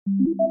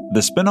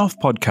The Spin-off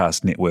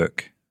Podcast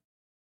Network.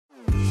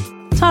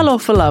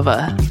 Talofa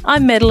lava.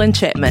 I'm Madeline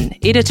Chapman,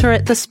 editor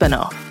at The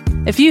Spin-off.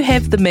 If you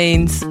have the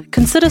means,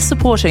 consider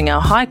supporting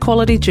our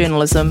high-quality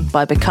journalism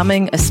by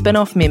becoming a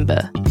Spin-off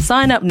member.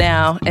 Sign up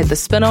now at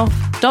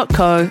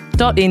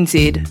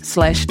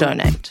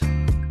thespinoff.co.nz/donate.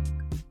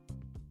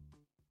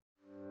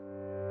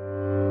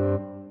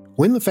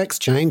 When the Facts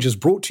Change is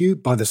brought to you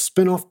by the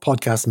Spin-off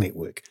Podcast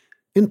Network,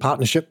 in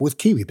partnership with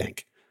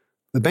KiwiBank,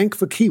 the bank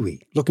for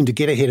Kiwi looking to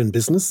get ahead in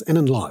business and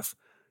in life.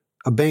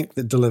 A bank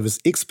that delivers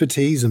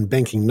expertise and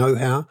banking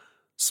know-how,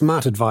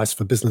 smart advice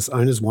for business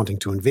owners wanting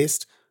to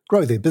invest,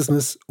 grow their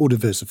business or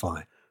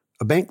diversify.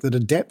 A bank that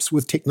adapts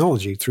with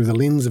technology through the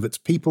lens of its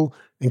people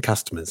and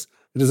customers.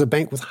 It is a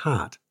bank with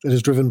heart that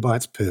is driven by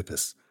its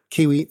purpose.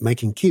 Kiwi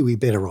making Kiwi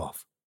better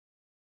off.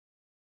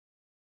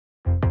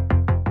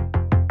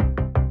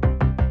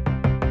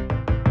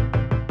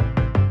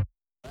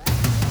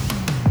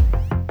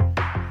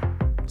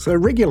 So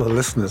regular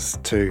listeners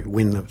to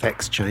When the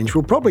Facts Change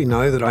will probably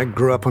know that I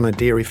grew up on a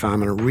dairy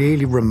farm in a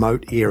really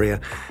remote area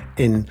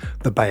in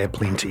the Bay of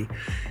Plenty.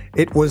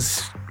 It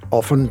was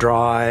often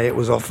dry, it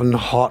was often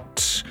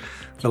hot,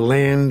 the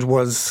land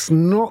was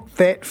not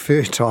that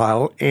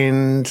fertile,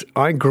 and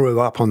I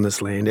grew up on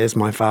this land, as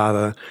my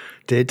father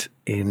did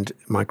and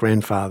my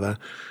grandfather,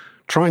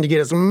 trying to get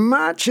as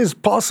much as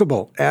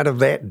possible out of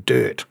that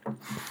dirt.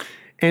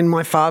 And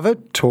my father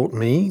taught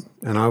me,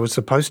 and I was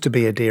supposed to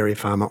be a dairy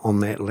farmer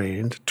on that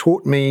land,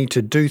 taught me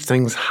to do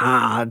things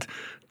hard,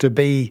 to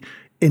be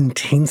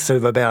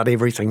intensive about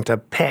everything, to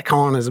pack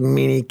on as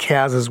many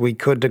cows as we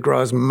could, to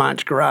grow as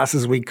much grass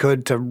as we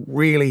could, to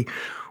really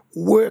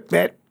work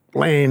that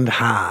land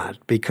hard,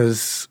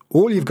 because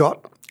all you've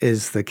got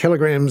is the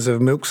kilograms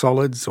of milk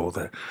solids or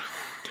the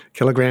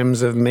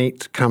kilograms of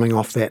meat coming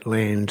off that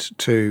land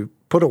to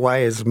put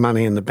away as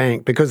money in the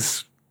bank,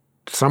 because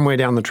somewhere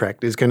down the track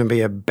there's going to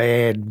be a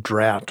bad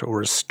drought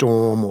or a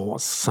storm or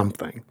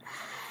something.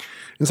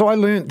 And so I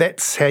learned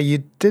that's how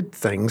you did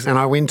things. And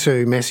I went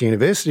to Massey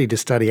University to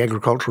study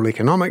agricultural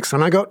economics,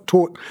 and I got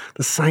taught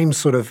the same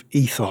sort of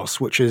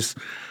ethos, which is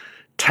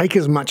take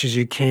as much as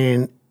you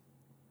can,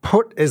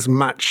 put as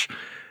much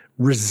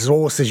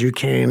resource as you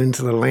can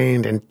into the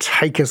land, and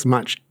take as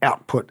much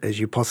output as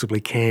you possibly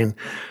can.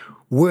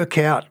 Work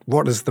out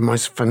what is the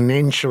most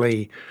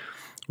financially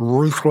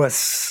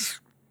ruthless,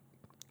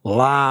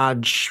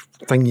 large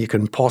thing you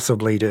can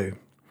possibly do.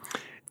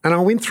 And I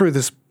went through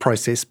this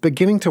process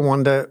beginning to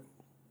wonder,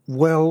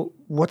 well,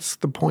 what's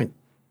the point?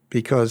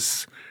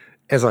 Because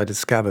as I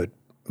discovered,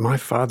 my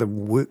father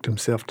worked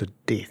himself to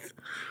death,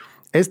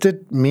 as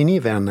did many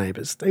of our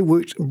neighbours. They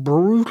worked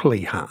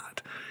brutally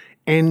hard,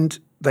 and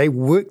they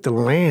worked the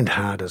land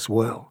hard as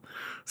well.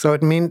 So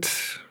it meant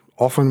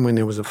often when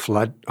there was a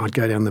flood, I'd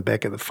go down the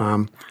back of the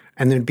farm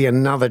and there'd be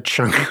another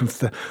chunk of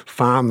the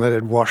farm that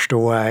had washed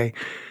away.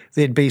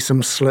 There'd be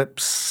some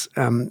slips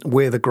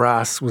where the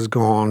grass was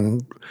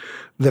gone.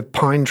 The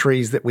pine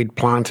trees that we'd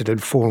planted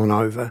had fallen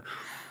over.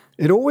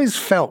 It always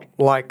felt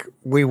like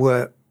we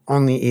were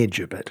on the edge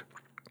a bit.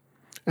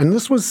 And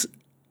this was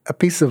a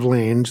piece of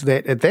land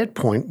that at that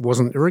point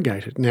wasn't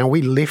irrigated. Now,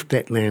 we left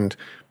that land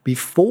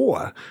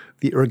before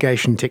the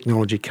irrigation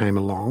technology came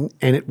along,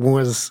 and it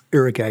was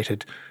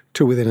irrigated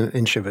to within an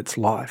inch of its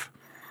life.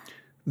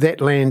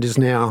 That land is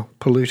now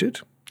polluted,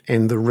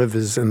 and the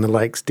rivers and the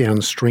lakes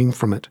downstream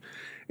from it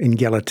in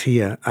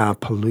Galatea are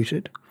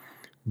polluted.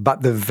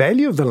 But the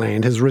value of the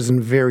land has risen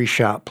very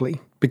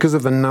sharply because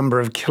of the number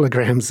of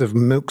kilograms of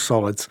milk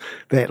solids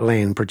that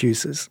land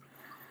produces.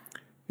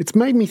 It's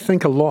made me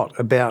think a lot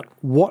about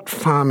what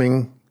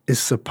farming is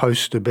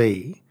supposed to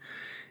be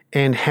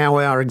and how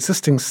our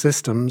existing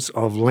systems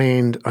of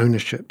land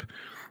ownership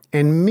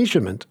and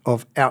measurement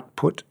of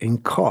output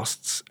and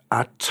costs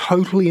are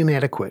totally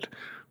inadequate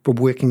for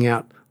working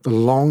out the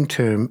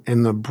long-term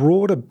and the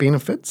broader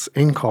benefits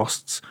and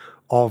costs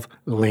of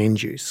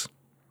land use.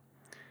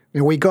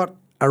 Now, we got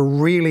a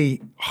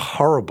really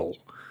horrible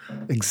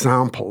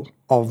example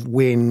of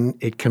when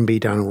it can be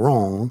done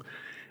wrong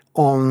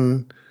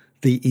on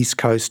the east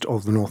coast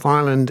of the North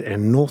Island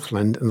and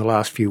Northland in the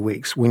last few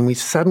weeks, when we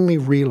suddenly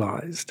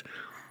realised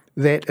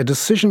that a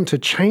decision to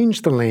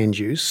change the land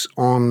use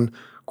on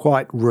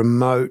quite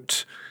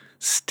remote,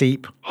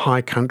 steep,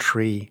 high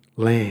country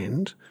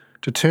land,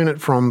 to turn it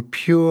from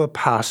pure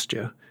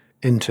pasture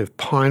into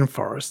pine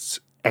forests,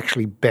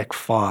 actually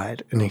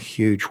backfired in a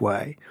huge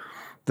way.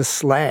 The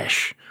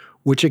slash,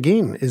 which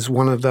again is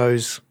one of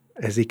those,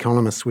 as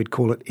economists would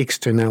call it,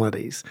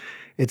 externalities.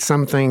 It's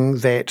something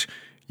that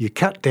you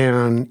cut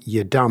down,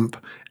 you dump,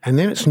 and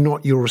then it's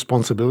not your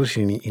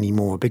responsibility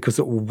anymore because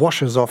it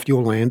washes off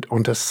your land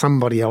onto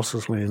somebody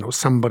else's land or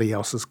somebody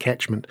else's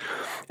catchment.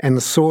 And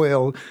the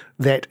soil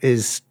that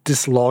is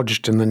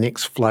dislodged in the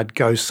next flood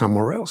goes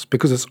somewhere else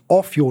because it's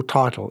off your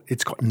title.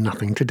 It's got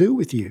nothing to do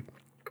with you.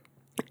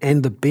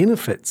 And the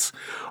benefits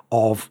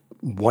of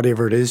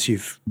whatever it is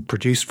you've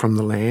produced from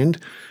the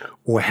land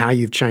or how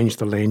you've changed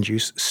the land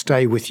use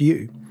stay with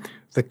you.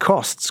 The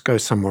costs go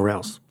somewhere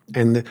else.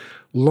 And the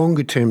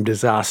longer-term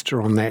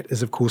disaster on that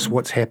is, of course,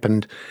 what's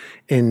happened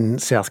in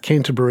South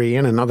Canterbury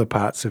and in other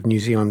parts of New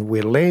Zealand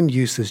where land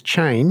use has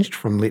changed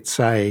from, let's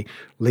say,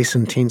 less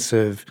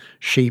intensive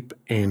sheep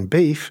and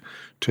beef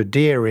to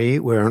dairy,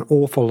 where an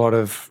awful lot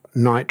of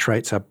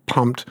nitrates are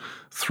pumped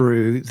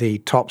through the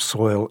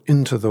topsoil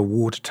into the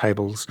water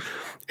tables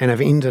and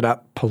have ended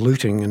up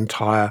polluting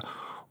entire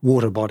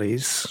water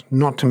bodies,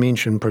 not to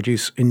mention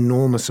produce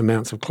enormous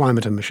amounts of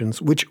climate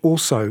emissions, which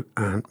also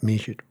aren't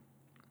measured.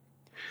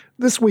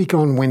 This week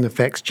on When the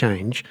Facts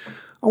Change,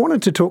 I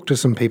wanted to talk to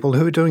some people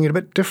who are doing it a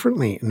bit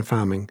differently in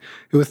farming,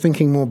 who are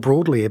thinking more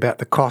broadly about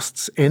the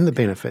costs and the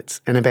benefits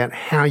and about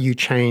how you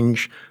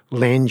change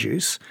land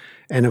use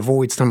and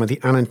avoid some of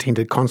the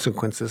unintended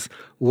consequences,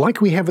 like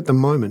we have at the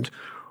moment,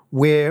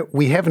 where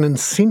we have an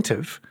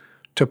incentive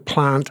to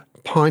plant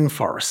pine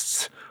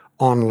forests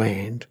on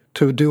land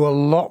to do a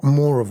lot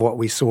more of what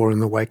we saw in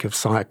the wake of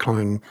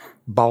Cyclone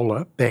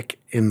Bowler back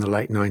in the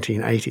late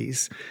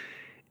 1980s.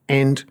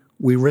 And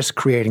we risk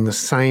creating the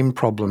same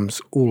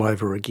problems all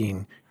over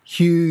again.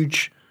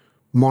 Huge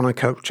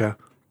monoculture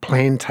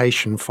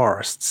plantation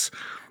forests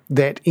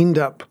that end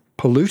up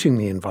polluting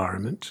the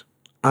environment,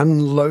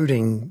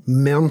 unloading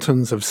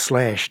mountains of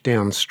slash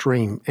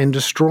downstream and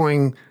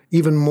destroying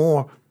even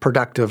more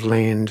productive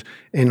land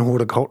and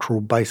horticultural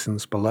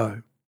basins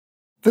below.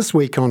 This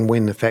week on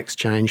When the Facts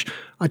Change,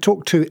 I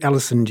talked to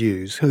Alison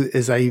Dews, who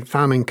is a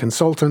farming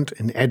consultant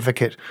and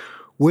advocate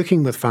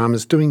working with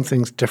farmers doing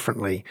things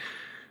differently.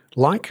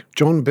 Like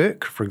John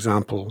Burke, for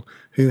example,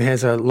 who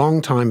has a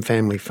long-time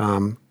family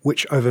farm,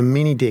 which over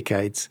many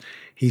decades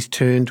he's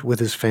turned with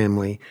his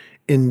family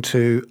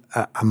into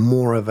a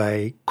more of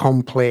a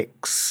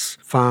complex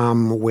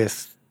farm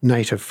with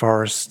native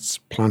forests,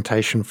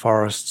 plantation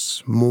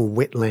forests, more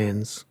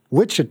wetlands,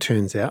 which it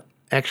turns out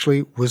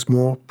actually was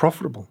more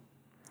profitable.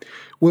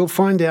 We'll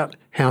find out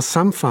how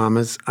some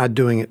farmers are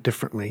doing it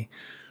differently,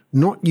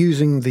 not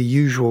using the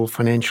usual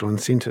financial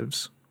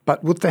incentives,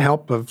 but with the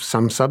help of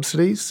some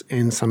subsidies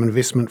and some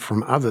investment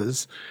from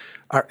others,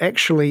 are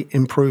actually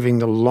improving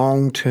the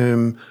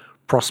long-term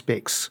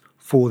prospects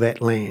for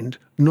that land,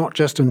 not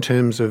just in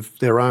terms of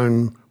their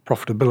own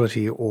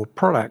profitability or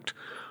product,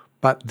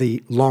 but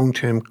the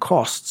long-term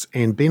costs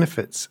and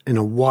benefits in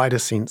a wider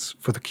sense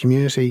for the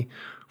community,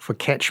 for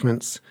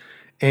catchments,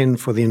 and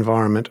for the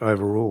environment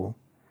overall.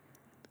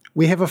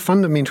 We have a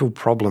fundamental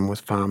problem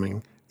with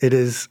farming. It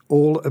is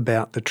all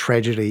about the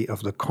tragedy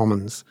of the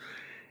commons.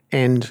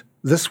 And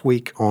this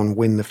week on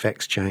When the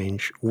Facts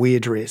Change, we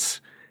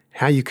address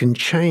how you can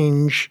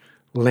change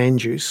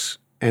land use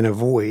and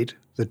avoid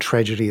the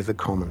tragedy of the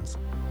commons.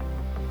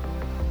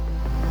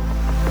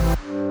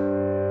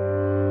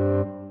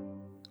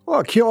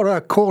 Well, kia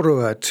ora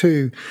korua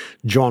to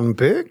John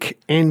Burke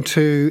and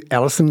to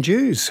Alison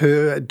Dews,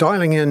 who are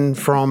dialing in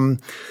from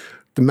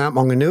the Mount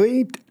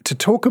Maunganui to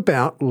talk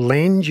about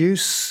land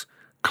use,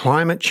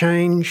 climate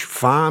change,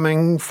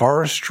 farming,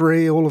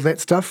 forestry, all of that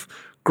stuff.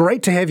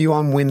 Great to have you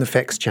on When the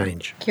Facts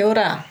Change. Kia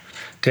ora.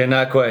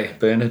 Tēnā koe,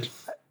 Bernard.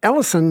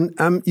 Alison,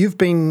 you've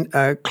been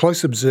a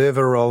close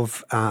observer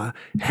of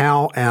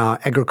how our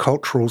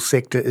agricultural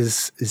sector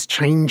is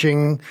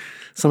changing,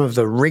 some of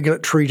the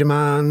regulatory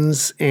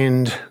demands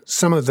and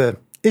some of the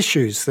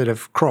issues that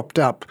have cropped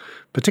up,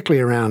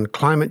 particularly around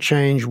climate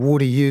change,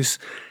 water use.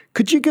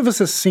 Could you give us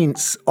a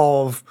sense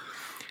of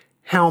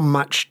how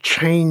much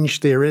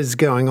change there is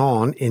going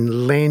on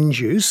in land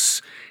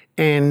use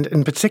and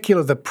in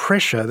particular the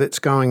pressure that's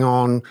going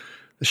on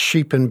the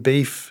sheep and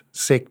beef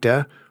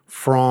sector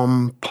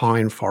from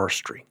pine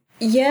forestry?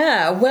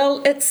 Yeah,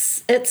 well,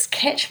 it's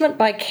catchment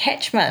by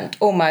catchment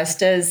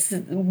almost is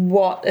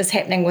what is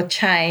happening with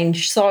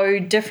change. So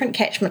different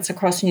catchments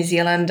across New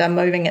Zealand are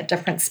moving at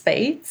different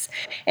speeds.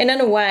 And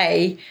in a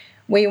way,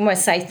 we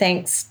almost say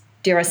thanks,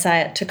 dare I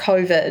say it, to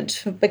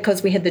COVID,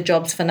 because we had the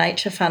Jobs for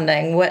Nature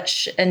funding,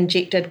 which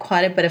injected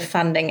quite a bit of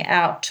funding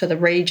out to the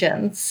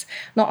regions,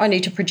 not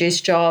only to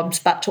produce jobs,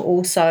 but to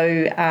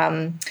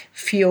also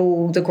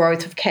fuel the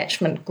growth of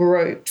catchment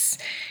groups.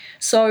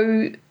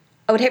 So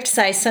I would have to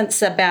say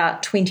since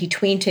about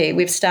 2020,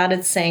 we've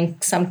started seeing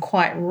some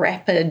quite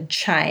rapid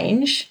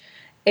change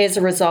as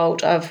a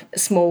result of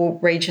small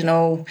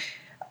regional,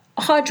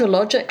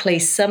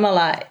 hydrologically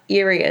similar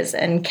areas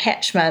and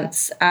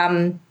catchments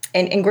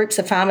and groups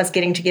of farmers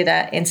getting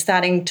together and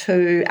starting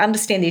to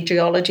understand their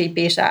geology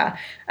better,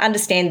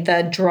 understand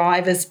the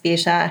drivers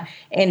better,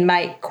 and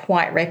make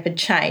quite rapid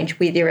change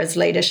where there is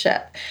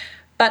leadership.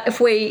 But if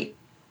we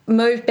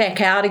move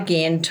back out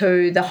again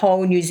to the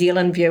whole New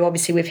Zealand view,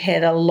 obviously we've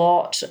had a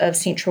lot of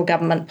central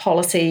government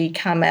policy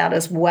come out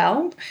as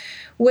well,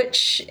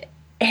 which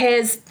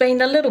has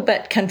been a little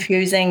bit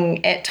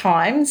confusing at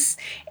times.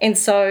 And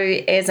so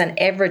as an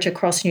average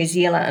across New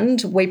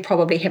Zealand, we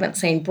probably haven't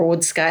seen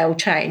broad scale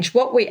change.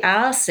 What we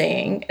are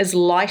seeing is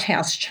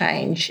lighthouse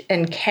change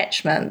in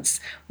catchments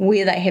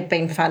where they have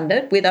been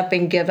funded, where they've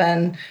been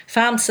given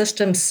farm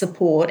systems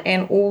support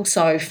and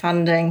also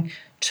funding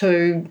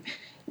to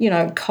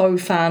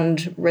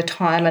co-fund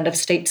retirement of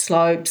steep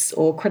slopes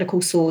or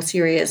critical source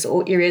areas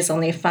or areas on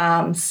their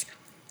farms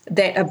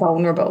that are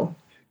vulnerable.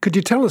 Could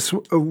you tell us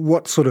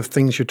what sort of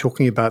things you're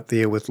talking about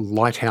there with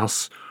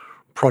lighthouse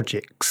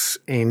projects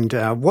and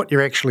what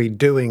you're actually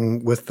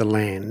doing with the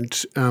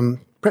land?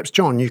 Perhaps,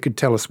 John, you could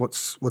tell us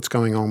what's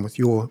going on with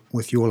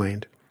your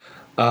land.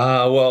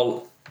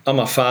 Well, I'm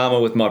a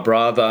farmer with my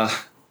brother,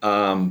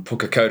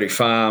 Pukekohe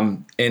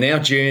Farm, and our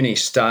journey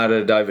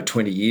started over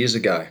 20 years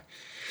ago.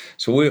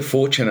 So we were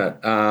fortunate,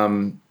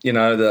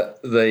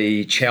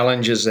 the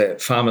challenges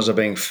that farmers are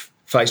being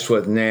faced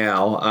with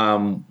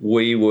now,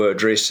 we were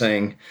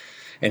addressing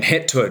and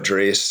had to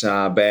address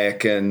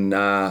back in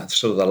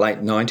sort of the late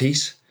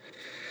 90s.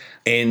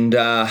 And,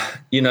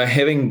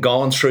 having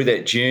gone through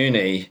that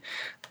journey,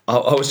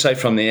 I would say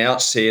from the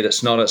outset,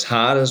 it's not as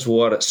hard as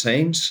what it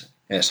seems.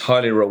 It's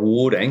highly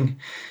rewarding.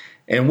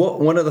 And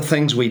one of the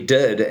things we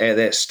did at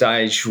that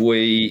stage,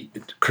 we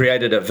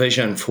created a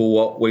vision for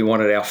what we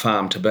wanted our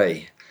farm to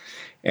be.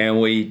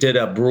 And we did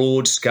a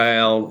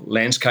broad-scale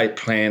landscape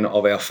plan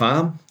of our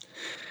farm.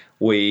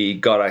 We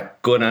got a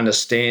good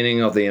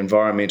understanding of the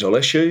environmental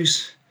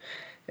issues,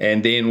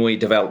 and then we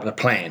developed a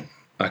plan,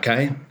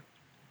 okay?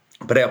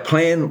 But our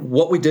plan,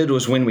 what we did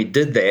was when we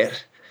did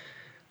that,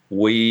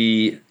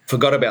 we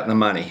forgot about the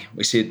money.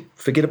 We said,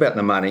 forget about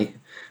the money.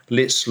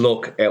 Let's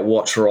look at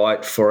what's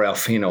right for our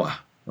whenua,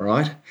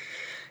 right?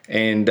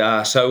 And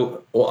I said,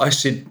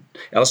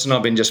 Alice and I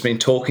have just been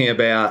talking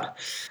about,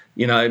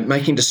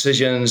 making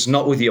decisions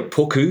not with your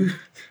puku,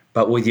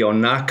 but with your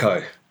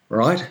nako,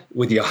 right?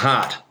 With your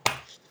heart.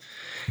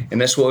 And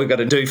that's what we've got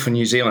to do for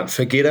New Zealand.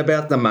 Forget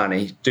about the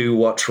money, do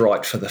what's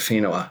right for the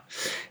whenua.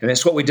 And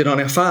that's what we did on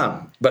our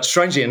farm. But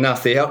strangely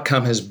enough, the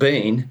outcome has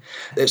been,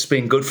 it's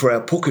been good for our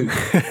puku.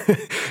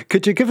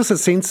 Could you give us a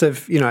sense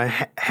of,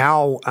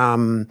 how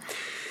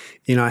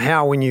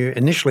when you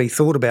initially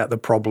thought about the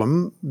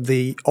problem,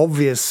 the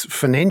obvious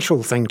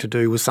financial thing to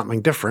do was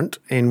something different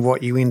and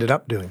what you ended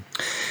up doing?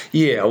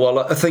 Yeah, well,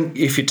 I think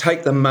if you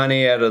take the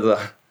money out of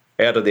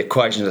the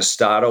equation to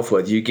start off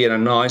with, you get a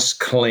nice,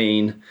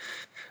 clean,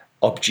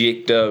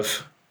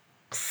 objective,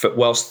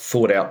 well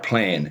thought out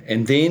plan.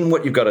 And then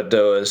what you've got to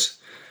do is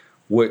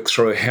work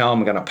through how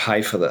I'm going to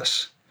pay for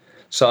this.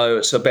 So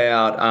it's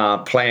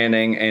about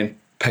planning and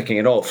picking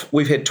it off.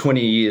 We've had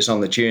 20 years on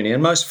the journey,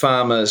 and most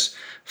farmers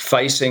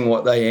facing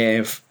what they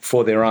have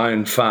for their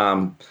own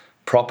farm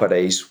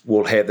properties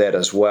will have that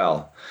as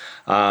well.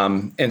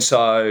 And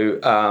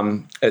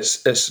so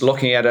it's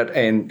looking at it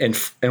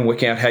and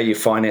working out how you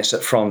finance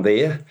it from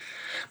there.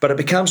 But it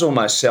becomes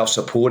almost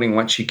self-supporting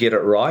once you get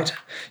it right.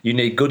 You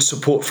need good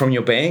support from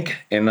your bank,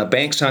 and the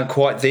banks aren't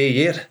quite there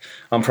yet.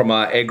 I'm from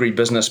an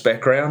agribusiness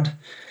background,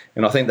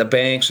 and I think the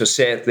banks are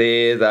sat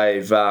there.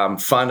 They've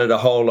funded a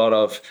whole lot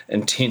of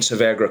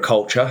intensive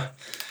agriculture.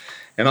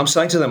 And I'm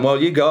saying to them, well,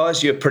 you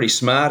guys, you're pretty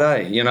smart,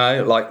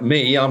 eh? Like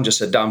me, I'm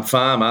just a dumb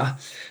farmer.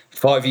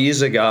 5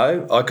 years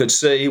ago, I could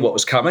see what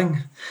was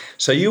coming.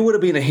 So you would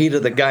have been ahead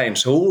of the game.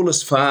 So all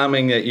this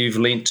farming that you've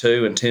lent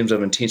to in terms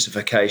of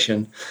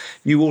intensification,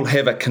 you will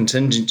have a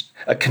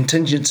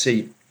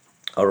contingency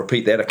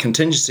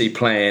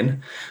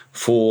plan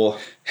for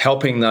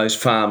helping those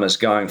farmers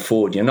going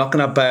forward. You're not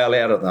going to bail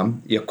out of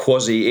them. You're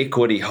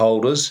quasi-equity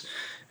holders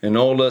in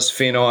all this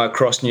whenua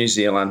across New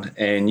Zealand,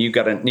 and you're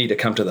going to need to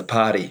come to the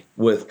party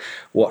with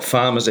what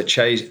farmers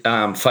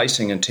are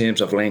facing in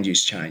terms of land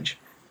use change.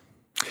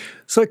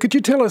 So could you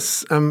tell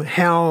us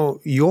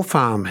how your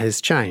farm has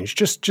changed?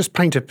 Just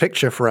paint a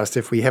picture for us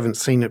if we haven't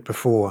seen it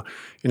before.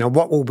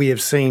 What will we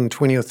have seen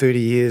 20 or 30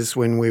 years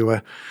when we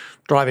were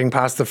driving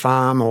past the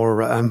farm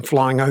or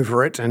flying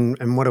over it,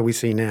 and what do we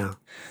see now?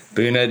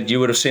 Bernard, you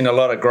would have seen a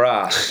lot of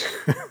grass.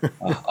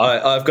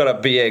 I've got a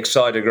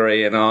BXI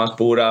degree, and I was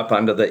brought up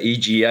under the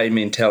EGA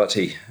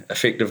mentality,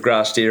 effective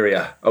grassed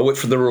area. I worked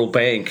for the Rural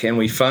Bank, and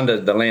we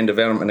funded the Land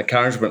Development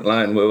Encouragement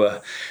Loan. We were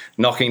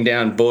knocking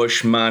down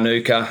bush,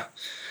 manuka.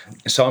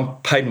 So I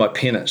paid my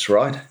penance,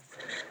 right?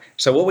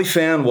 So what we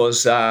found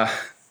was, so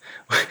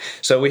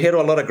we had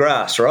a lot of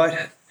grass,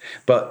 right?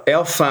 But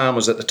our farm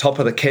was at the top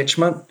of the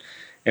catchment,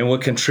 and we're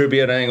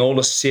contributing all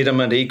the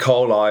sediment, E.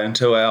 coli,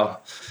 into our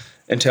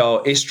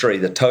estuary,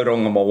 the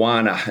Tauranga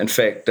Moana. In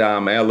fact,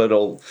 our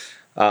little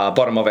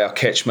bottom of our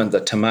catchment,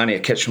 the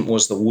Tamania catchment,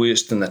 was the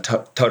worst in the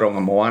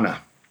Tauranga Moana.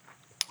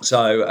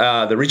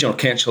 So the regional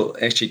council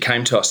actually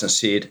came to us and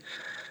said,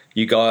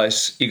 you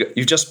guys,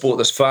 you've just bought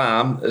this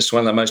farm. It's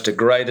one of the most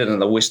degraded in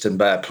the Western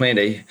Bay of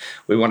Plenty.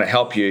 We want to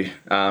help you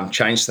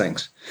change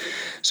things.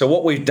 So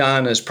what we've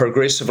done is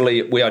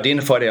progressively, we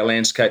identified our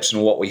landscapes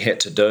and what we had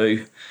to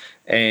do.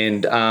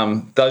 And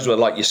those were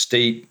like your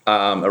steep,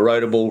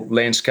 erodible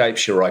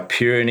landscapes, your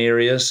riparian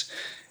areas,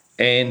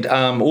 and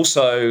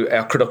also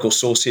our critical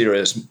source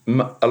areas.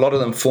 A lot of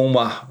them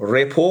former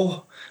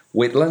repo,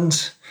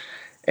 wetlands,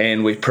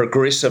 and we've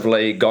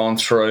progressively gone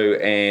through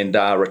and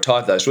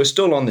retired those. We're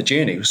still on the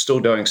journey. We're still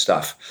doing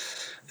stuff.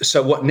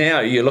 So what now,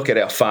 you look at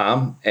our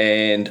farm,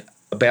 and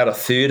about a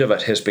third of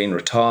it has been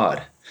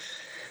retired.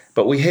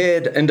 But we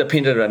had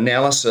independent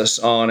analysis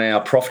on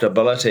our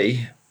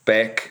profitability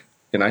back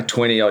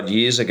 20-odd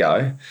years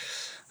ago.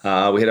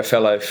 We had a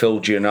fellow,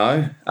 Phil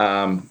Juneau,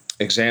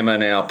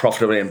 examine our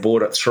profitability and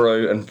brought it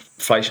through and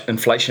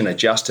inflation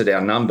adjusted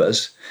our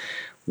numbers,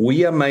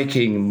 we are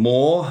making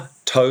more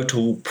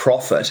total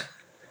profit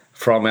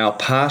from our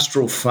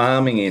pastoral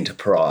farming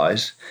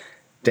enterprise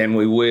than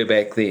we were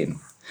back then.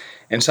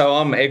 And so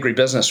I'm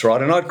agribusiness,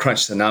 right? And I'd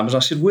crunched the numbers. I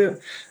said, we're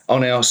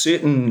on our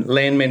certain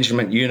land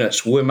management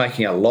units, we're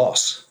making a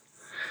loss.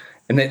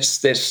 And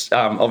that's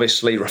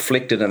obviously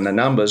reflected in the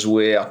numbers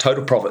where our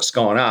total profit's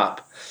gone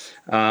up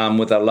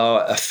with a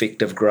lower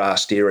effective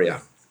grassed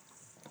area.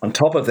 On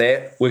top of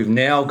that, we've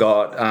now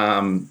got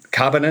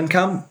carbon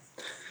income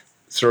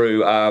through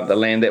the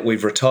land that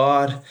we've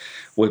retired.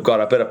 We've got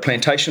a bit of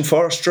plantation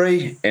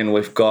forestry, and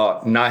we've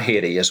got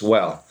ngahere as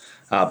well,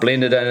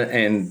 blended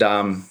in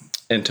and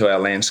into our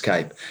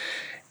landscape.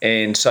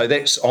 And so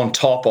that's on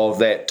top of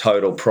that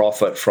total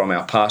profit from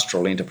our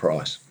pastoral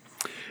enterprise.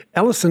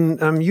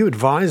 Alison, you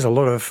advise a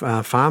lot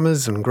of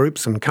farmers and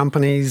groups and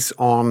companies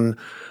on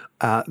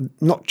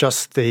not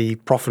just the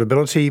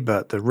profitability,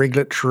 but the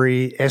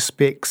regulatory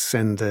aspects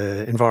and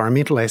the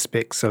environmental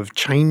aspects of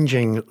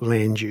changing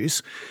land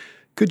use.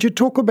 Could you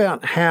talk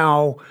about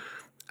how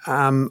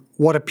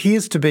what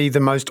appears to be the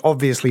most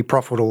obviously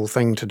profitable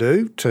thing to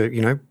do,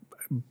 to,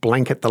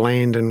 blanket the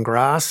land in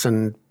grass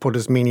and put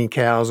as many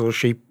cows or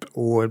sheep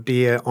or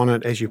deer on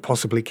it as you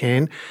possibly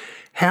can,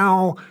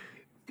 how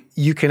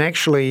you can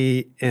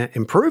actually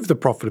improve the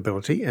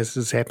profitability, as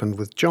has happened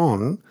with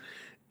John,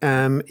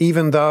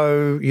 even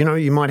though,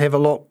 you might have a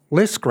lot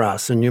less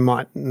grass and you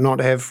might not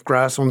have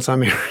grass on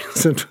some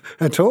areas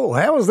at all.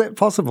 How is that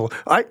possible?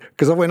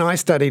 Because when I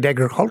studied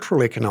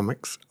agricultural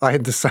economics, I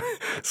had the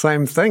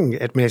same thing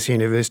at Massey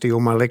University.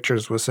 All my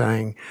lecturers were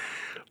saying,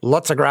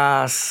 lots of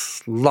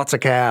grass, lots of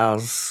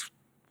cows,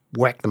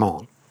 whack them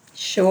on.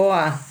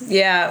 Sure.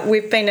 Yeah,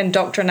 we've been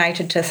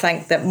indoctrinated to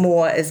think that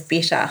more is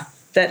better,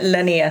 that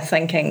linear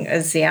thinking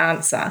is the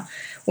answer,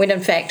 when in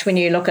fact, when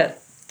you look at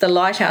the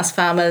lighthouse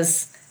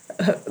farmers,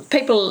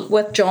 people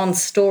with John's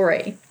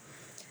story,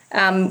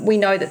 we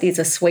know that there's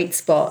a sweet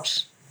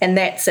spot, and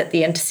that's at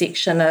the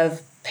intersection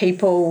of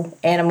people,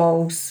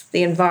 animals,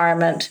 the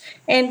environment,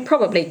 and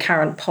probably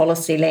current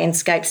policy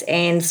landscapes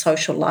and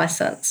social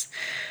licence.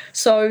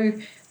 So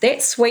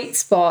that sweet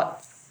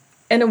spot,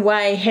 in a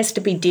way, has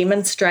to be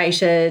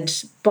demonstrated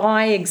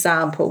by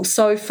example.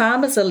 So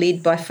farmers are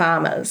led by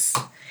farmers,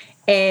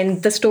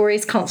 and the story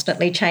is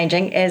constantly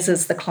changing, as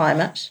is the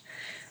climate.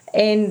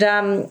 And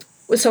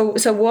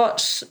So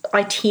what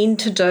I tend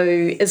to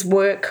do is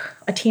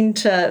I tend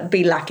to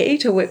be lucky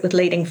to work with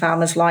leading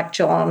farmers like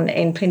John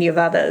and plenty of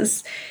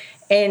others,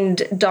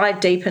 and dive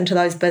deep into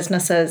those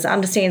businesses,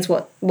 understands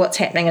what's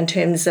happening in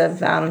terms of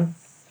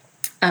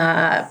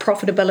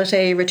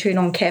profitability, return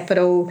on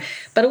capital,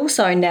 but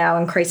also now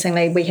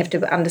increasingly we have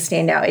to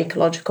understand our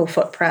ecological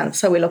footprint.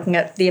 So we're looking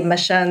at the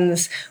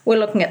emissions, we're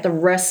looking at the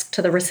risk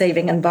to the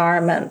receiving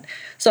environment.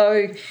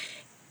 So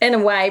in a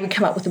way, we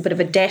come up with a bit of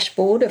a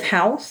dashboard of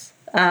health,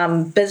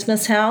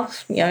 business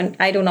health,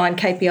 8 or 9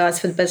 KPIs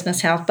for the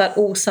business health, but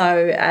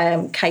also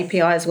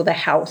KPIs with the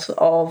health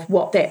of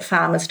what that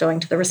farm is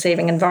doing to the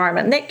receiving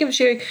environment. And that gives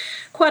you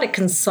quite a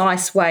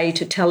concise way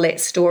to tell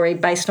that story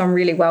based on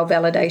really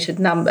well-validated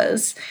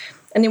numbers.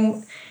 And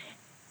then,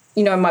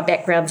 my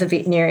background's a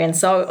veterinarian,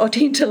 so I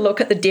tend to look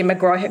at the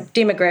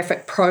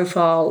demographic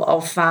profile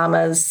of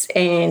farmers.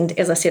 And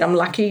as I said, I'm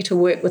lucky to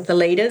work with the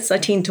leaders. I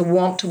tend to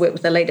want to work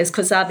with the leaders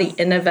because they're the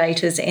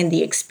innovators and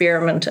the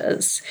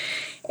experimenters.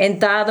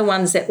 And they're the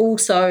ones that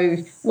also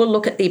will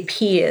look at their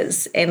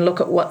peers and look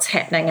at what's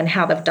happening and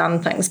how they've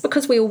done things,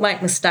 because we all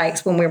make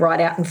mistakes when we're right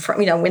out in front,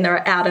 when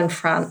they're out in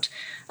front.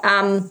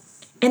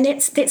 And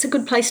that's a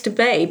good place to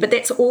be. But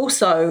that's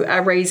also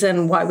a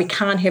reason why we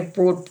can't have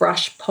broad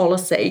brush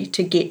policy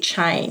to get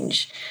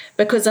change.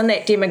 Because in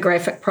that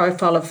demographic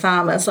profile of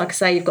farmers, like I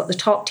say, you've got the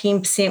top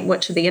 10%,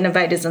 which are the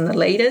innovators and the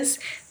leaders.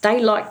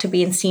 They like to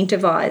be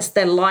incentivised.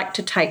 They like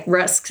to take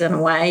risks in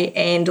a way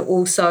and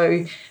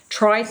also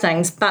try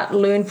things, but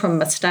learn from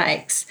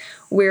mistakes.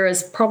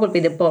 Whereas probably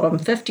the bottom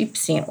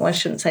 50%, or I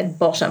shouldn't say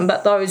bottom,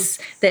 but those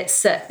that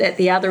sit at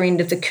the other end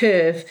of the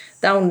curve,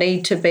 they'll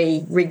need to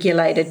be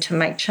regulated to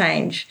make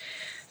change.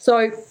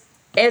 So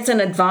as an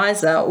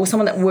advisor or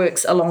someone that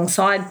works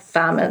alongside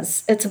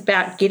farmers, it's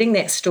about getting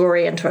that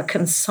story into a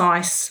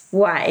concise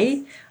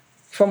way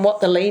from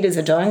what the leaders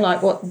are doing,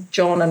 like what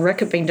John and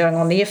Rick have been doing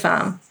on their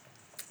farm,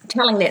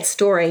 telling that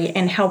story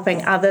and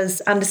helping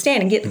others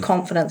understand and get the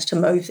confidence to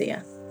move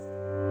there.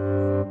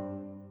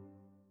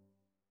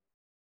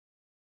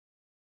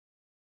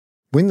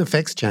 When the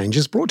Facts Change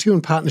is brought to you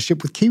in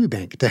partnership with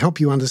KiwiBank to help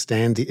you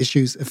understand the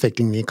issues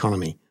affecting the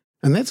economy.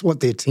 And that's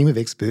what their team of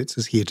experts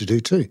is here to do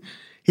too.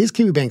 Here's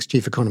KiwiBank's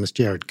Chief Economist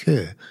Jared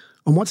Kerr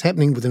on what's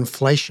happening with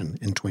inflation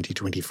in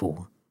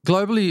 2024.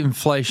 Globally,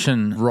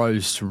 inflation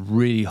rose to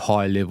really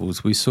high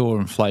levels. We saw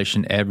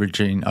inflation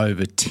averaging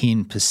over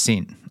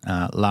 10%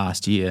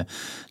 last year.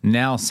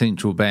 Now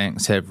central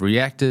banks have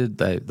reacted.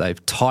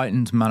 They've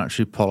tightened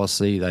monetary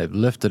policy. They've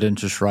lifted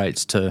interest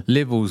rates to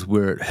levels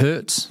where it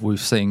hurts. We've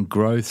seen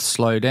growth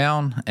slow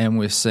down and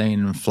we're seeing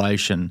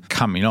inflation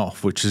coming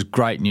off, which is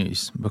great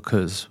news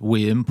because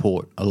we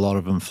import a lot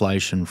of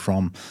inflation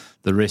from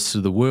the rest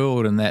of the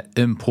world, and that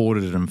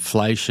imported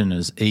inflation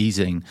is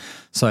easing.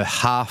 So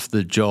half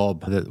the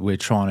job that we're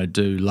trying to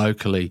do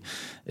locally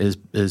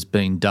is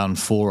being done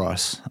for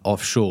us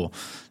offshore.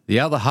 The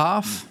other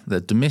half,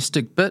 the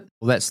domestic bit,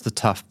 well, that's the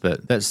tough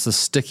bit. That's the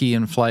sticky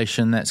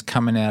inflation that's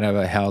coming out of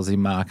our housing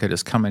market.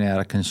 It's coming out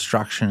of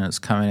construction. It's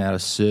coming out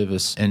of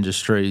service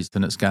industries,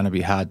 and it's going to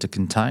be hard to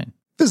contain.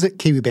 Visit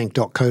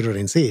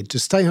kiwibank.co.nz to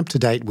stay up to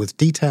date with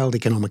detailed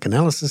economic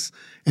analysis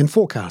and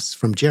forecasts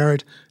from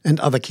Jared and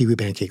other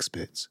Kiwibank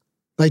experts.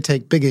 They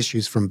take big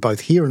issues from both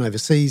here and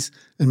overseas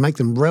and make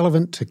them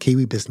relevant to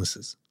Kiwi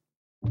businesses.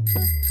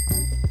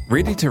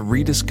 Ready to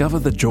rediscover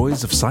the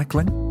joys of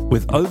cycling?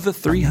 With over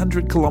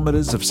 300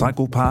 kilometres of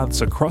cycle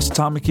paths across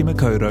Tāmaki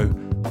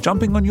Makaurau,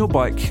 jumping on your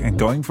bike and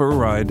going for a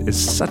ride is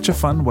such a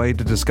fun way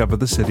to discover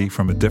the city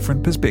from a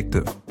different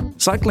perspective.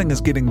 Cycling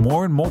is getting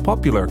more and more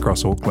popular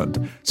across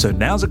Auckland, so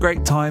now's a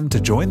great time to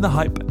join the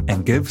hype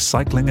and give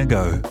cycling a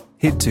go.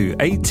 Head to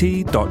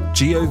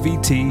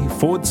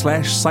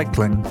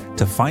at.govt/cycling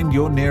to find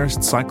your nearest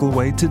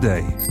cycleway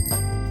today.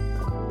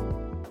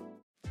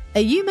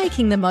 Are you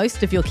making the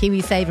most of your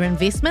KiwiSaver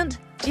investment?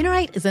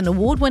 Generate is an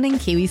award-winning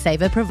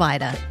KiwiSaver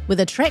provider with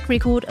a track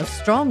record of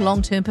strong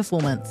long-term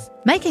performance.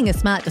 Making a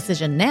smart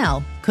decision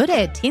now could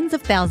add tens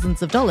of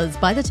thousands of dollars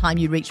by the time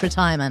you reach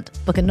retirement.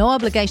 Book a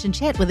no-obligation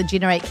chat with a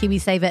Generate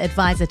KiwiSaver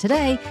advisor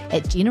today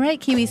at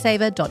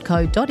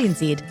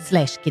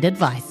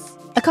generatekiwisaver.co.nz/get-advice.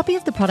 A copy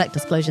of the product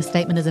disclosure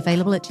statement is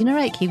available at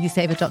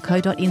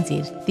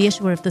generatekiwisaver.co.nz. The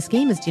issuer of the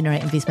scheme is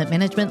Generate Investment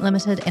Management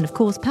Limited, and of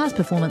course, past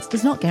performance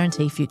does not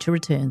guarantee future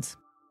returns.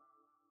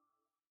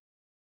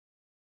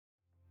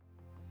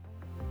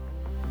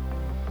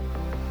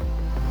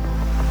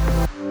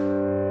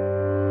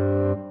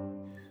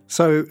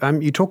 So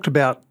you talked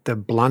about the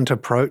blunt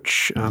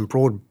approach,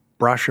 broad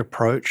brush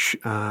approach,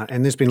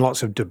 and there's been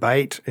lots of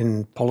debate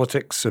in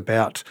politics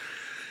about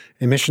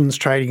emissions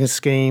trading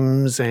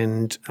schemes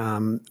and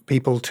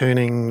people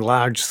turning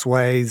large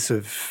swathes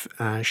of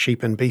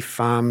sheep and beef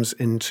farms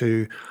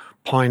into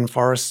pine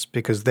forests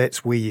because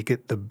that's where you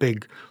get the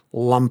big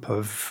lump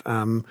of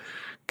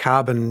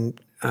carbon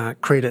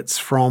credits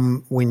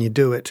from when you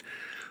do it.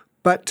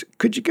 But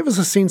could you give us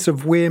a sense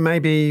of where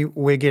maybe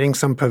we're getting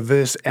some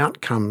perverse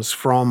outcomes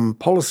from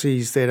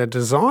policies that are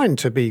designed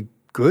to be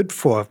good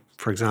for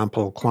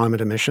example, climate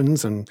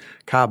emissions and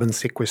carbon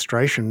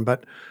sequestration,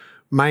 but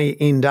may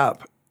end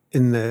up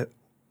in the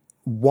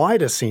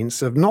wider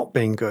sense of not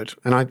being good?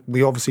 And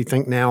we obviously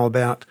think now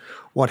about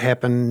what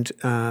happened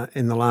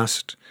in the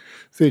last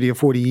 30 or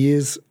 40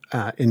 years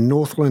in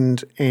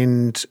Northland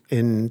and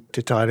in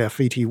Te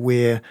Tairawhiti,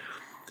 where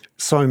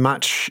so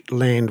much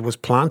land was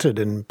planted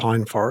in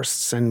pine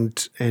forests,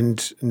 and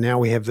now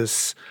we have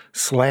this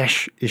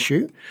slash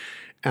issue.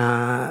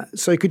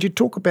 So could you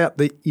talk about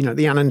the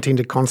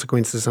unintended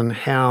consequences and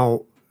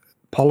how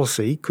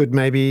policy could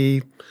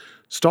maybe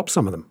stop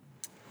some of them?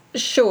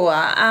 Sure.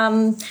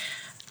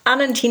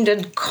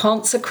 Unintended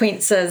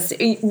consequences,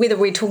 whether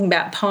we're talking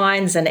about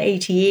pines and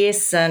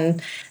ETS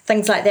and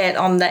things like that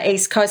on the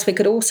East Coast, we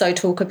could also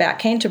talk about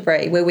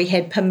Canterbury, where we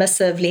had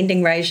permissive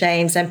lending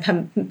regimes and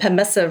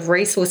permissive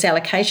resource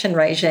allocation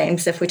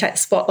regimes. If we take the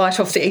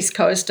spotlight off the East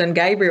Coast and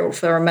Gabriel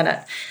for a minute,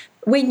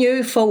 we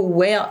knew full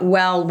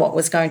well what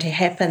was going to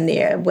happen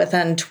there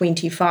within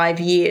 25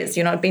 years.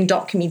 It'd been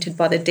documented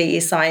by the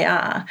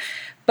DSIR.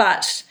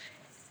 But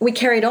we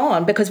carried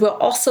on because we're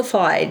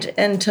ossified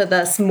into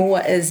this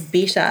more is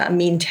better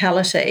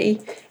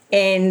mentality.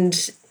 And,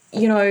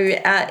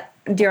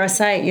 dare I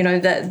say,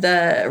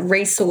 the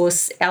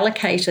resource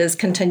allocators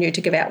continued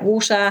to give out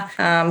water.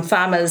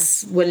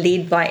 Farmers were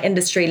led by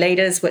industry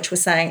leaders,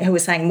 who were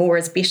saying more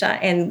is better.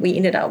 And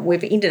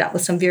we've ended up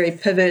with some very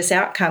perverse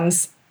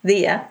outcomes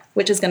there,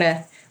 which is going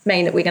to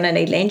mean that we're going to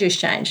need land use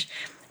change.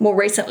 More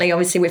recently,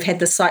 obviously, we've had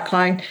the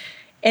cyclone.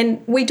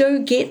 And we do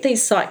get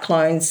these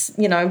cyclones,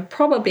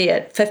 probably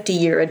at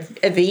 50-year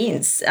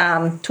events.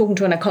 Talking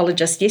to an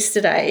ecologist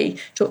yesterday,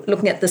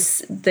 looking at the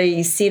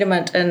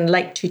sediment in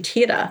Lake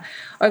Tutera,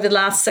 over the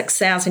last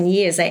 6,000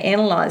 years, they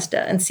analysed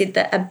it and said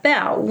that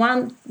about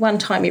one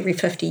time every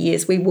 50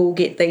 years we will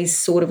get these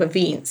sort of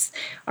events.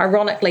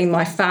 Ironically,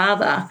 my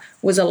father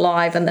was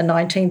alive in the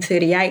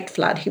 1938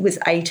 flood. He was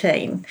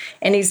 18,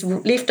 and he's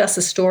left us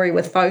a story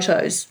with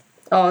photos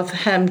of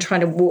him trying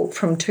to walk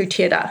from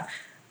Tutera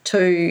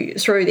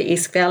through the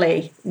Esk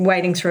Valley,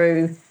 wading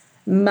through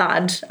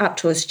mud up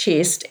to his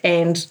chest,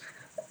 and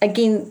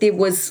again there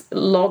was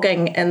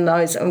logging in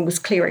those, and it was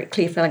clear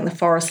felling the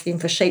forest then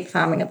for sheep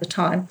farming at the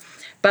time,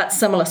 but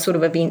similar sort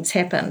of events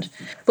happened.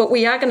 But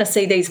we are going to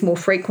see these more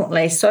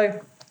frequently. So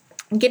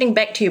getting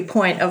back to your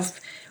point of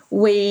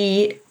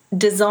we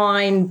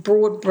design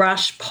broad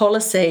brush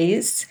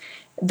policies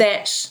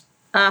that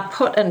are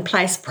put in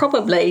place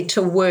probably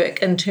to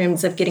work in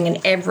terms of getting an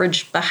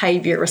average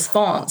behaviour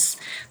response.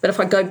 But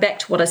if I go back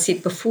to what I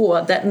said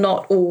before, that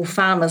not all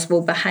farmers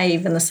will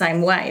behave in the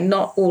same way,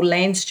 not all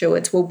land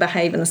stewards will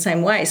behave in the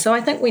same way. So I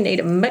think we need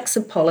a mix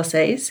of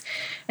policies,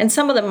 and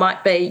some of them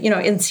might be,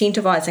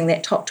 incentivising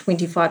that top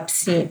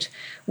 25%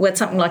 with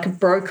something like a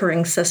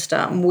brokering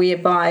system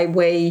whereby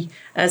we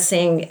are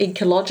seeing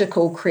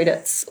ecological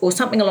credits or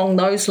something along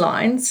those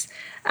lines,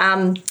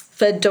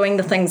 for doing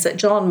the things that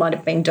John might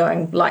have been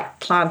doing, like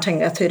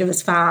planting a third of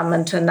his farm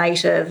into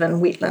native and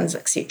wetlands,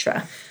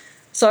 etc.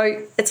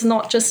 So it's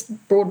not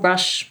just broad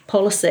brush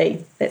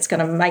policy that's going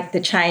to make the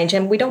change,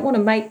 and we don't want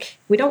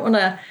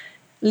to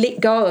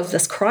let go of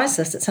this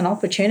crisis. It's an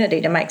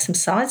opportunity to make some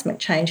seismic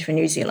change for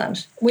New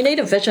Zealand. We need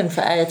a vision for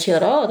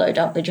Aotearoa though,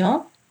 don't we,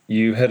 John?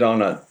 You hit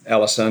on it,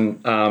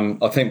 Alison.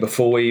 I think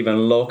before we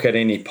even look at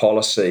any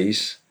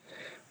policies,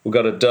 we've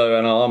got to do,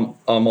 and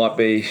I might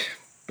be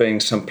being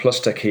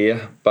simplistic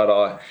here, but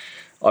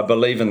I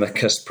believe in the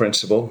KISS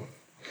principle.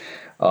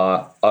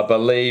 I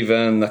believe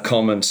in the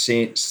common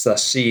sense, the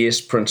CS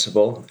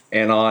principle,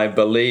 and I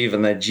believe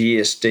in the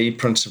GSD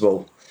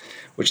principle,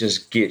 which is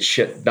get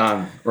shit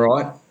done,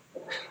 right?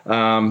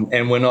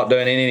 And we're not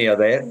doing any of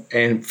that.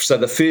 And so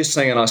the first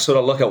thing, and I sort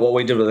of look at what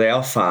we did with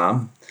our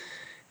farm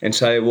and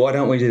say, why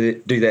don't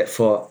we do that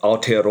for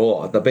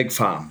Aotearoa, the big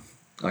farm,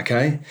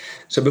 okay?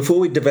 So before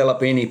we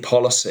develop any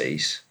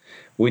policies,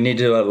 we need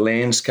to do a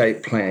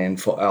landscape plan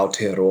for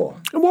Aotearoa.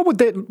 And what would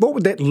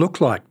that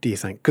look like, do you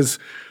think? Because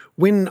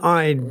when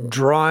I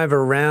drive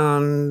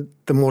around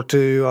the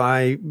Motu,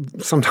 I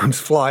sometimes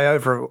fly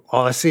over,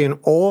 I see an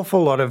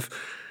awful lot of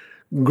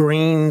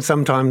green,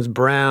 sometimes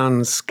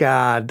brown,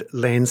 scarred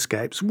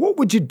landscapes. What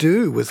would you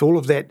do with all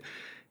of that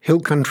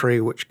hill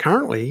country, which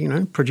currently,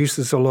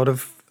 produces a lot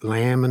of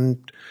lamb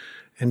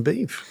and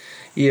beef?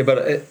 Yeah,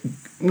 but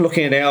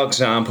looking at our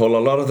example, a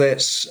lot of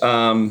that's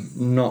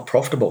not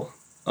profitable.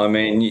 I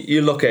mean,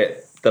 you look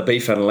at the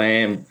beef and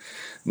lamb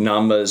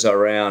numbers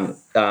around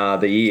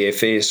the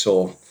EFS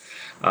or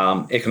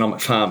economic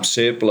farm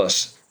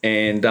surplus,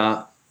 and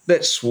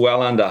that's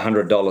well under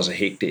 $100 a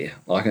hectare.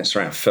 Like it's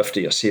around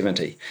 50 or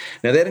 70.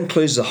 Now, that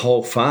includes the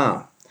whole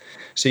farm.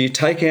 So you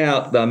take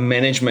out the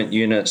management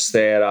units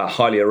that are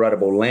highly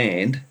erodible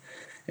land,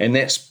 and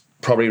that's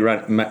probably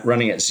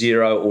running at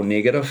zero or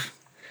negative.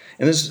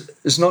 And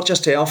it's not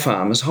just our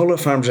farm. There's a whole lot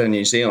of farmers in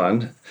New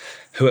Zealand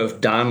who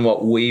have done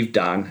what we've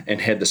done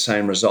and had the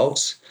same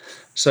results.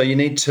 So you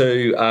need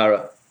to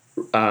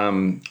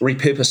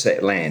repurpose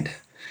that land.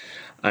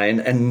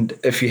 And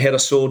if you had a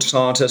soil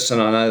scientist,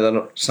 and I know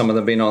that some of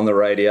them have been on the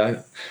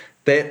radio,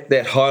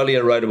 that highly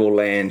erodible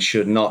land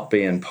should not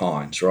be in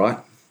pines, right?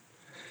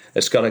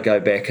 It's got to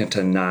go back into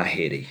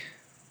Ngāhere,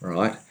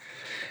 right?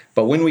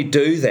 But when we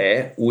do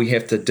that, we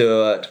have to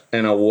do it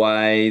in a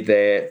way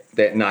that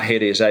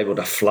Ngāhere is able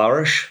to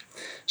flourish.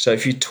 So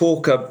if you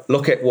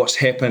look at what's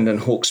happened in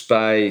Hawke's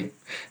Bay,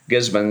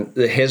 Gisborne,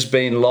 there has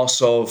been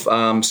loss of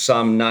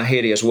some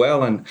Ngāhere as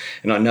well, and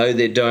I know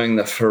they're doing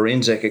the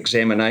forensic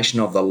examination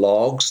of the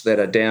logs that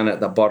are down at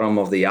the bottom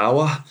of the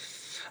awa,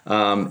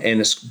 and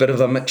it's a bit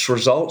of a mixed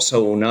result,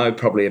 so we'll know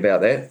probably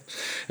about that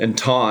in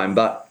time,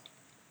 but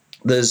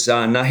there's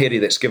Ngāhere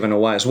that's given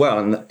away as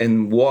well,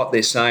 and what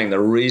they're saying,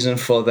 the reason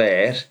for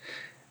that,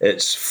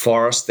 it's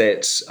forest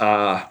that's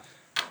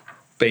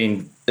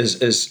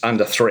is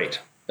under threat.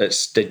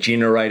 It's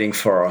degenerating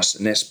forest,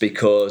 and that's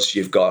because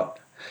you've got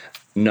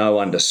no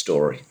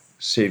understory.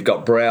 So you've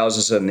got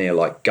browsers in there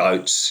like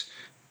goats,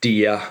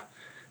 deer,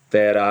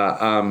 that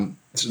are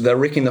they're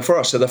wrecking the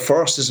forest. So the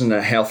forest is in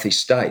a healthy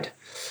state.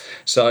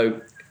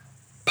 So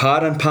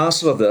part and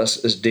parcel of this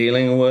is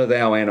dealing with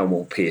our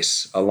animal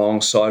pests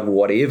alongside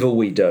whatever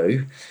we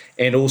do,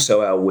 and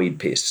also our weed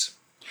pests.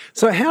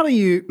 So how do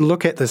you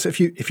look at this if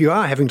you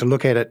are having to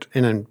look at it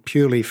in a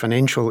purely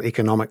financial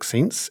economic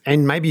sense,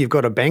 and maybe you've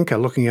got a banker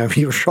looking over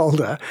your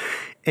shoulder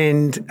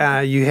and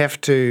you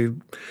have to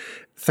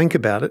think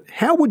about it,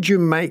 how would you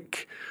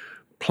make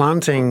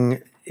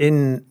planting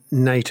in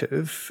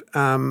native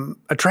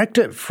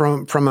attractive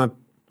from a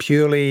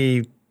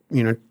purely,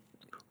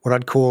 what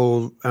I'd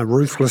call a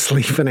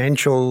ruthlessly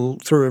financial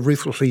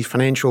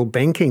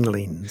banking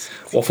lens?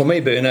 Well, for me,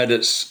 Bernard,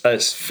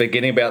 it's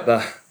forgetting about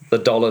the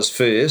dollars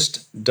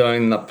first,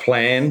 doing the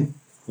plan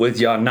with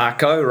your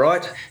NACO,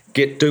 right?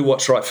 Do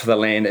what's right for the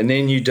land, and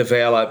then you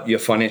develop your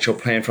financial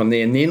plan from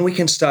there. And then we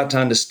can start to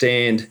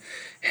understand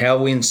how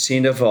we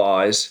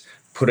incentivise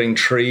putting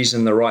trees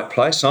in the right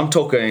place. So I'm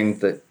talking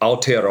the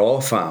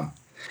Aotearoa farm.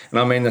 And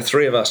I mean, the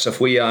three of us,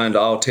 if we owned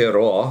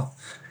Aotearoa,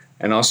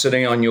 and I was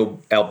sitting on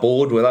our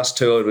board with us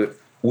two,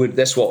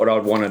 that's what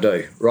I'd want to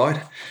do,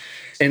 right?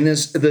 And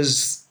there's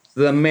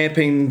the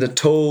mapping, the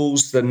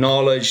tools, the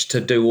knowledge to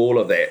do all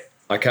of that.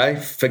 Okay,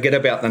 forget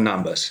about the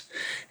numbers.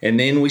 And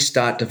then we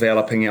start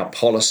developing our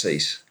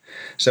policies.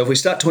 So if we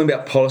start talking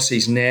about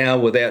policies now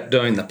without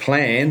doing the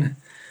plan,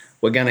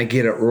 we're going to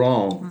get it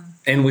wrong.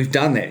 And we've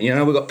done that.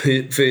 We've got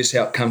first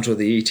outcomes with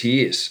the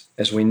ETS,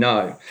 as we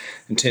know,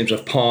 in terms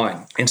of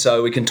pine. And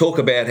so we can talk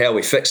about how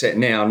we fix that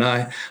now.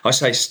 No, I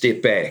say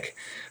step back.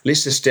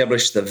 let's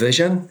establish the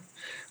vision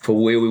for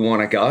where we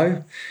want to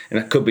go. And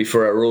it could be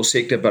for our rural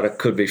sector, but it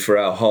could be for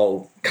our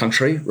whole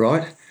country,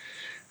 right?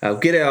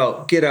 Get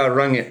our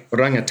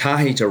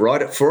rangatahi to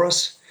write it for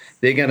us.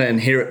 They're going to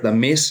inherit the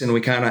mess, and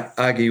we can't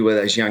argue with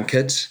those young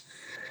kids.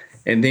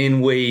 And then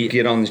we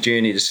get on the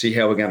journey to see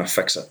how we're going to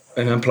fix it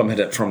and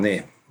implement it from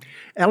there.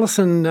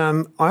 Alison,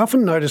 I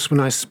often notice when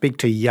I speak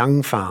to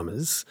young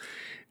farmers,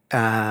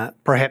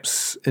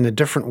 perhaps in a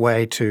different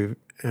way to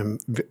when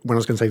I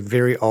was going to say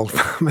very old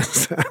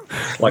farmers,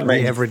 like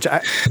the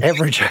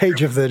average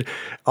age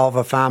of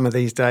a farmer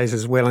these days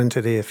is well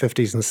into their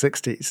 50s and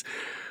 60s.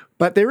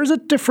 But there is a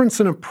difference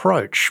in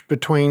approach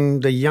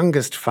between the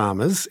youngest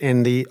farmers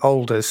and the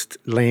oldest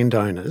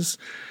landowners.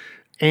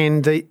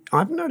 And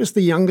I've noticed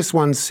the youngest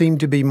ones seem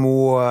to be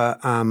more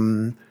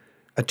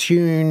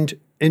attuned,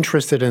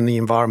 interested in the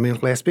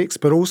environmental aspects,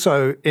 but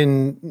also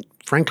in,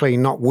 frankly,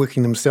 not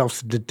working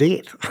themselves to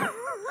death.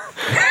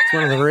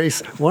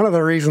 It's one of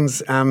the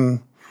reasons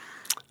I'm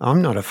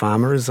not a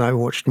farmer is I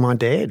watched my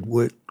dad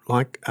work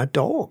like a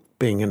dog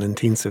being an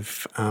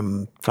intensive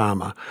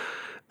farmer.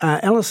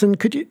 Alison,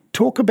 could you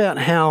talk about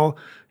how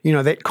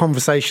that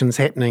conversation's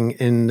happening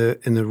in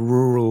the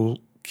rural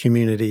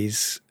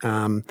communities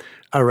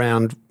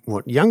around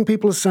what young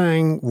people are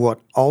saying, what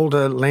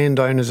older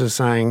landowners are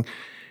saying,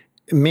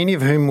 many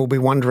of whom will be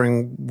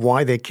wondering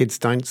why their kids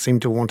don't seem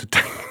to want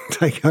to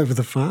take over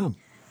the farm?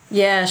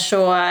 Yeah,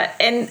 sure.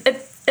 And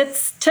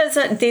there's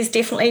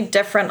definitely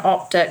different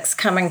optics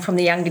coming from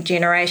the younger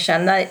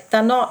generation.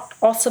 They're not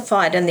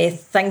ossified in their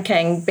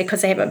thinking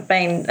because they haven't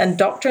been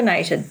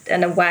indoctrinated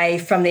in a way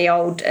from the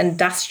old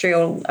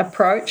industrial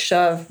approach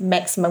of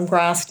maximum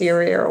grassed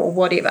area or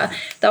whatever.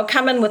 They'll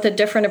come in with a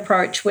different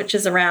approach, which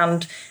is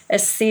around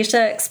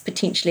aesthetics,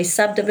 potentially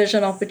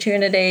subdivision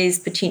opportunities,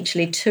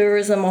 potentially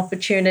tourism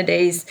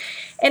opportunities,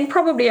 and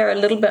probably are a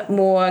little bit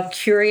more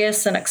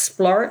curious and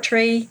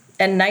exploratory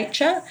in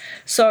nature.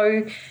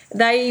 So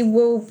they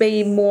will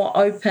be more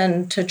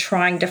open to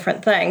trying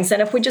different things.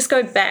 And if we just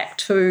go back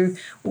to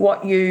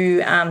what you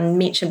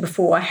mentioned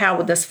before, how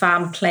would this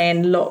farm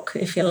plan look,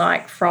 if you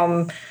like,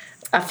 from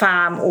a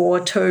farm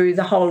or to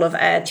the whole of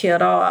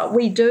Aotearoa?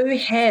 We do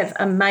have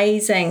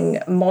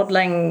amazing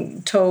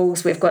modelling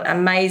tools. We've got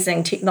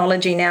amazing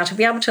technology now to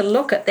be able to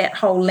look at that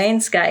whole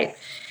landscape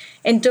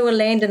and do a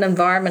land and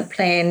environment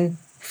plan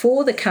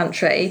for the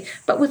country,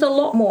 but with a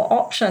lot more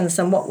options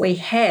than what we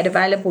had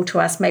available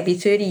to us maybe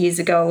 30 years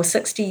ago or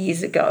 60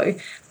 years ago.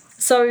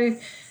 So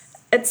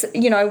it's,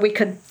 we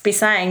could be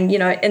saying,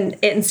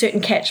 in certain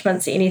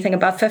catchments, anything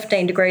above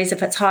 15 degrees,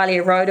 if it's highly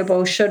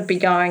erodible, should be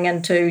going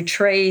into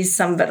trees.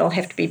 Some of it will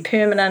have to be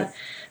permanent.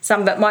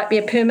 Some of it might be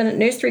a permanent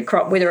nursery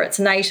crop, whether it's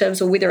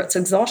natives or whether it's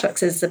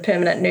exotics as the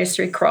permanent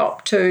nursery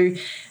crop, to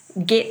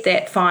get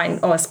that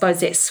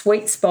that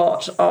sweet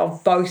spot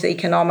of both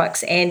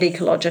economics and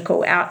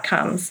ecological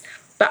outcomes.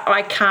 But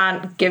I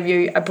can't give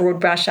you a broad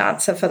brush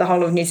answer for the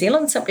whole of New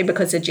Zealand simply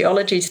because the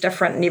geology is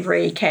different in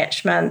every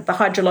catchment, the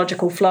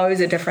hydrological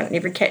flows are different in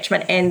every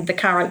catchment, and the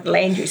current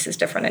land use is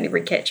different in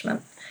every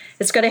catchment.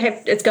 It's going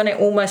to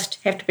almost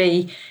have to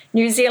be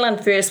New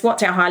Zealand first,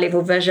 what's our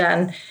high-level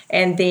vision,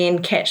 and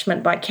then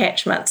catchment by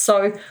catchment.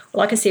 So,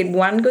 like I said,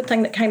 one good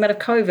thing that came out of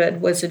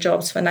COVID was the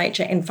Jobs for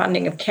Nature and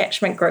funding of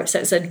catchment groups.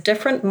 It's a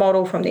different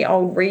model from the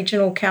old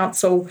regional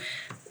council,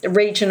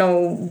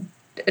 regional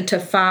to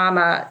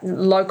farmer,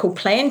 local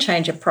plan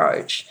change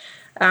approach.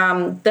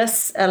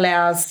 This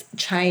allows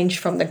change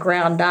from the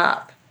ground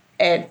up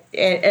in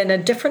a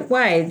different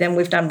way than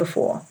we've done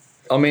before.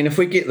 I mean, if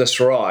we get this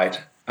right,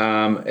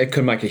 it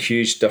could make a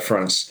huge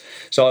difference.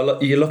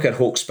 So you look at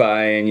Hawke's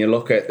Bay and you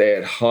look at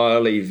that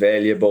highly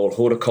valuable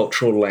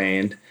horticultural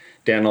land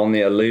down on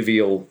the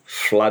alluvial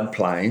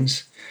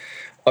floodplains.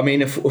 I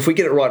mean, if we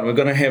get it right, we're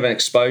going to have an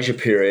exposure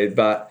period,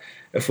 but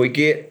if we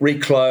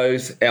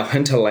reclothe our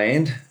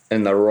hinterland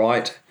in the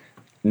right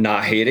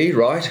ngahere,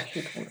 right,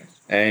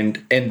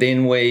 and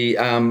then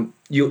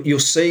you'll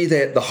see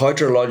that the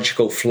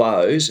hydrological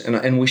flows,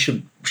 and we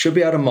should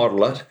be able to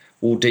model it,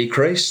 will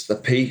decrease the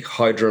peak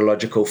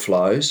hydrological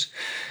flows.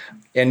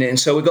 And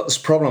so we've got this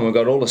problem. We've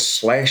got all this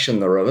slash in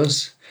the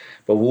rivers,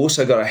 but we've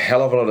also got a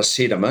hell of a lot of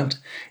sediment,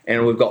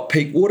 and we've got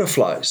peak water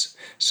flows.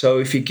 So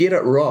if you get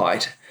it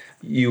right,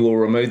 you will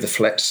remove the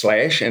flat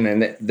slash, and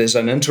then there's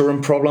an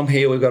interim problem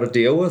here we've got to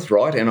deal with,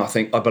 right? And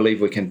I believe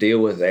we can deal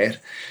with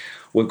that.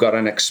 We've got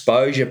an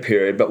exposure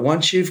period, but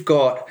once you've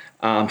got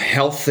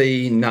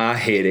healthy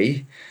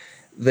ngahere,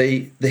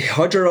 the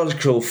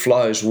hydrological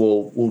flows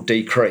will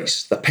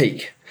decrease, the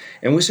peak.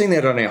 And we're seeing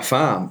that on our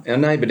farm. Our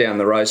neighbour down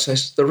the road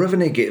says the river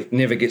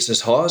never gets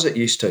as high as it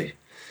used to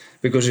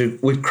because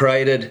we've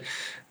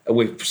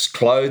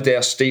clothed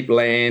our steep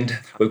land.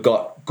 We've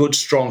got good,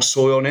 strong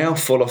soil now,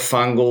 full of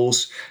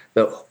fungals.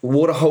 The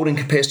water holding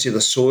capacity of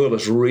the soil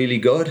is really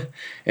good.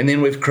 And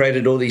then we've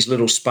created all these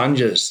little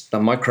sponges, the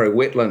micro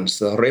wetlands,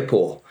 the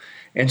repo.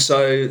 And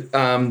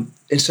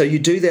so you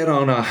do that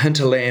on a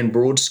hinterland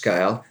broad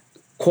scale.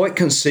 Quite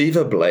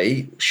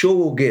conceivably, sure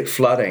we'll get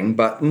flooding,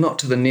 but not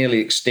to the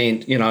nearly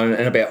extent,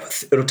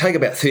 it'll take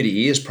about 30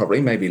 years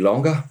probably, maybe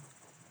longer.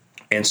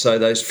 And so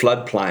those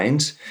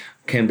floodplains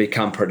can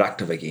become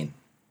productive again.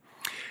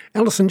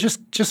 Alison,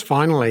 just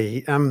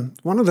finally,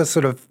 one of the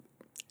sort of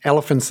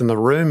elephants in the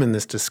room in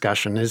this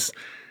discussion is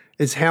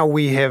how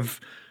we have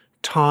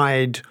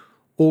tied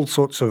all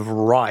sorts of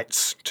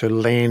rights to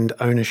land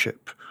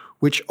ownership,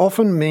 which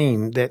often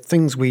mean that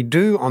things we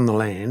do on the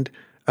land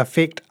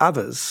affect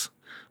others,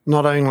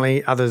 not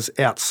only others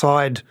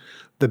outside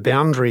the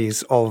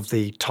boundaries of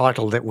the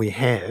title that we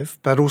have,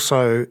 but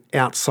also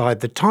outside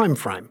the time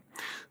frame.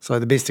 So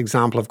the best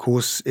example, of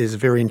course, is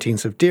very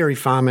intensive dairy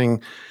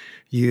farming.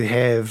 You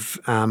have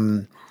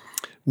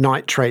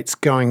nitrates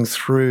going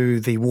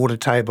through the water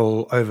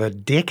table over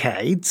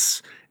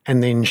decades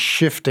and then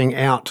shifting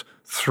out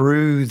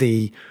through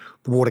the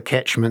water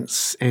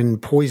catchments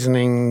and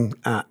poisoning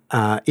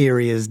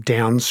areas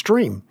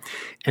downstream.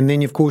 And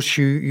then, of course,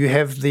 you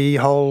have the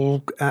whole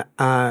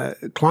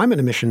climate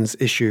emissions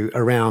issue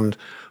around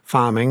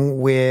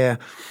farming, where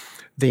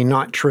the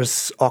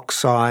nitrous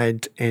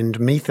oxide and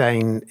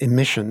methane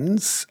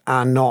emissions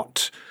are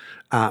not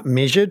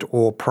measured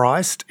or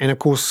priced, and of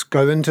course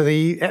go into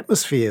the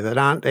atmosphere that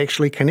aren't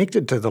actually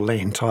connected to the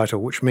land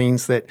title, which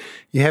means that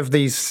you have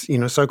these,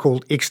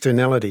 so-called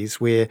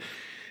externalities where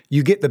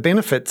you get the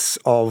benefits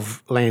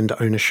of land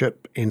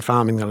ownership and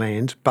farming the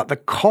land, but the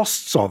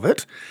costs of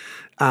it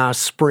are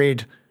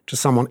spread to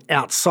someone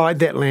outside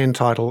that land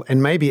title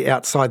and maybe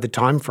outside the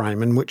time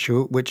frame in which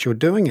you're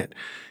doing it.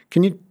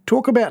 Can you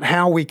talk about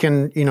how we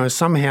can,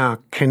 somehow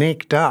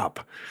connect up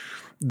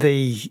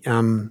the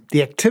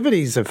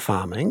activities of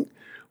farming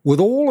with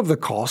all of the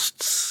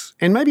costs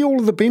and maybe all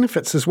of the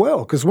benefits as well?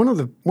 Because one of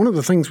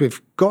the things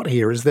we've got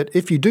here is that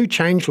if you do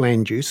change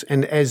land use,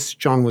 and as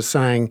John was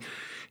saying,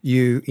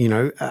 you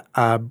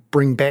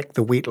bring back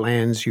the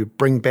wetlands, you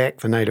bring back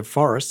the native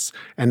forests,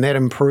 and that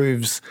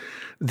improves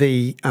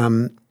the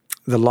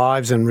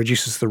lives and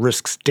reduces the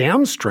risks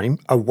downstream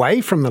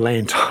away from the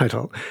land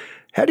title.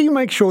 How do you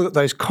make sure that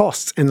those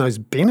costs and those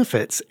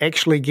benefits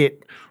actually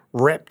get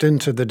wrapped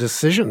into the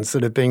decisions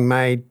that are being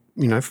made,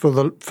 for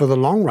the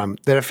long run,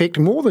 that affect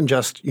more than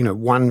just,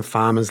 one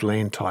farmer's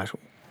land title?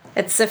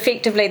 It's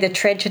effectively the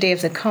tragedy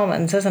of the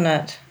commons, isn't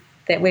it,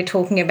 that we're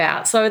talking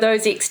about? So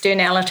those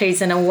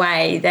externalities, in a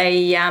way,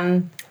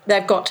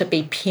 they've got to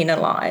be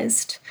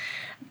penalised.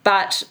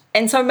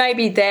 And so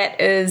maybe that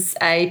is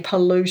a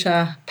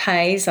polluter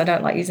pays. I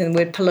don't like using the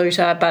word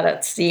polluter, but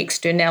it's the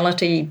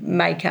externality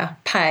maker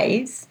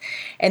pays.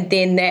 And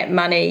then that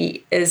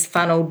money is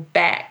funneled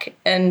back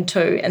into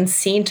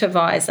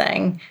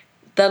incentivising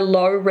the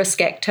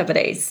low-risk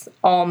activities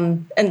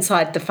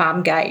inside the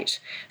farm gate.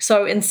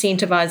 So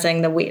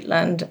incentivising the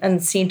wetland,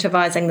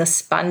 incentivising the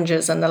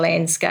sponges in the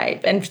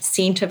landscape,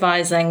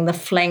 incentivising the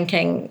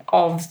flanking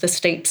of the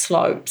steep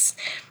slopes.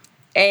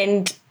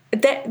 And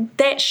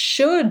that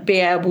should be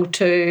able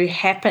to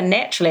happen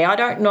naturally. I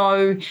don't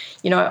know,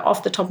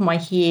 off the top of my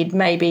head,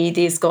 maybe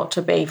there's got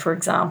to be, for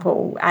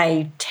example,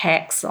 a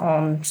tax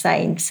on,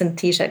 say,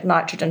 synthetic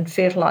nitrogen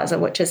fertiliser,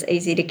 which is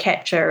easy to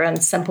capture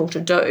and simple to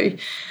do.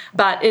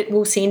 But it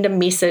will send a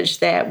message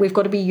that we've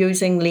got to be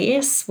using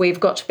less. We've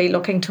got to be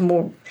looking to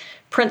more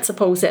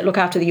principles that look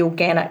after the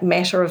organic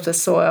matter of the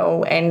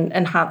soil and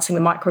enhancing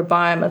the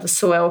microbiome of the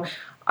soil.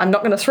 I'm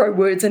not going to throw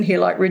words in here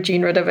like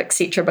regenerative,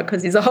 etc.,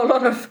 because there's a whole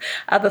lot of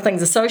other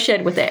things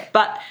associated with that.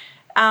 But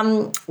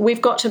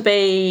we've got to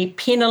be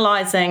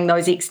penalising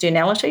those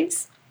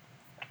externalities,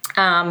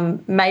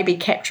 maybe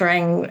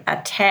capturing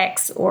a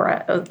tax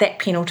or that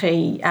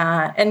penalty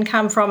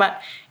income from it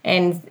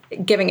and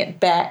giving it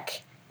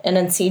back and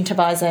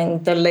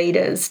incentivising the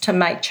leaders to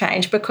make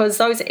change, because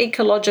those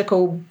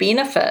ecological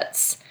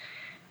benefits,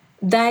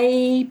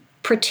 they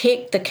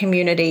protect the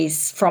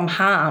communities from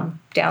harm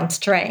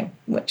downstream,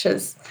 which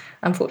is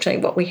unfortunately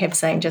what we have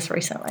seen just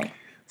recently.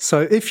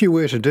 So if you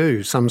were to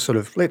do some sort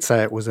of, let's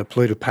say it was a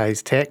polluter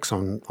pays tax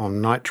on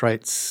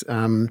nitrates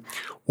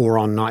or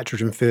on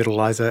nitrogen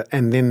fertiliser,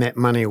 and then that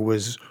money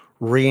was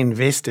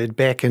reinvested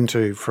back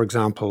into, for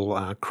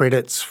example,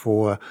 credits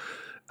for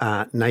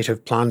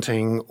native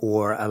planting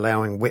or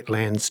allowing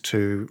wetlands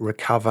to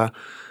recover,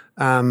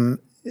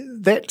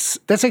 that's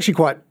actually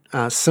quite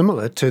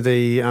similar to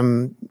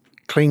the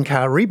clean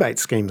car rebate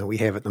scheme that we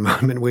have at the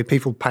moment, where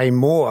people pay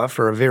more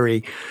for a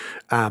very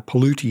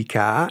polluting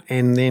car,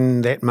 and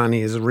then that money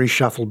is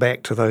reshuffled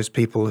back to those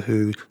people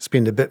who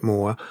spend a bit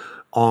more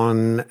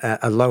on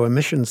a low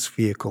emissions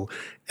vehicle.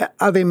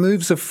 Are there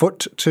moves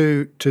afoot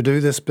to do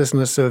this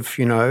business of,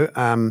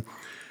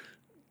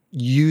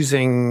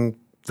 using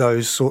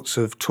those sorts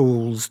of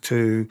tools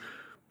to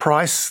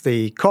price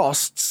the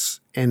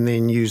costs and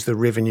then use the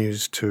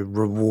revenues to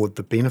reward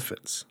the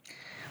benefits?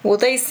 Well,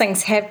 these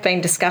things have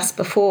been discussed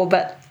before,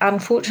 but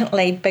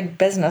unfortunately big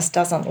business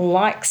doesn't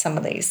like some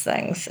of these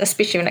things,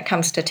 especially when it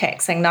comes to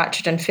taxing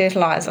nitrogen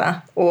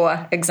fertiliser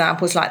or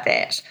examples like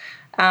that.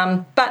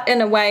 But in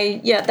a way,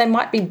 they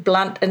might be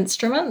blunt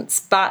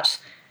instruments,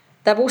 but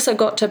they've also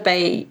got to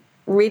be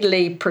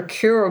readily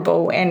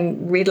procurable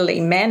and readily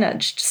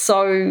managed.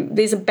 So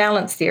there's a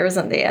balance there,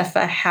 isn't there,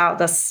 for how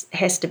this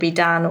has to be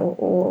done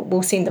or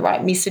will send the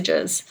right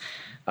messages.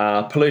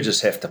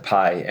 polluters have to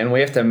pay, and we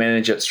have to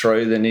manage it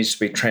through. There needs to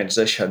be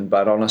transition,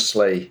 but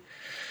honestly,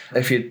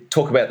 if you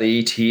talk about the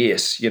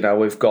ETS,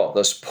 we've got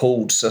this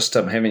pooled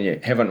system,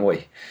 haven't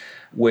we?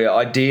 Where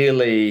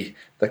ideally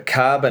the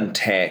carbon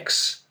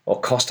tax or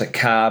cost of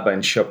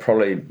carbon should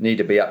probably need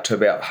to be up to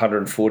about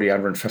 $140,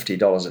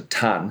 $150 a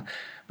tonne.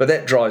 But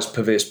that drives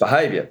perverse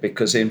behaviour,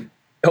 because then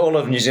all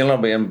of New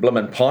Zealand will be in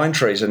blimmin' pine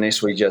trees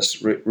unless we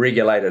just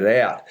regulate it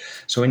out.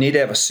 So we need to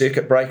have a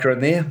circuit breaker in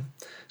there.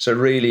 So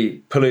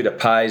really, polluter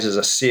pays is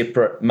a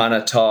separate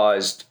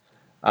monetised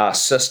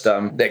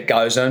system that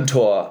goes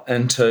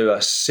into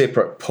a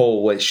separate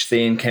pool, which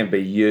then can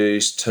be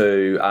used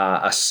to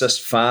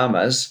assist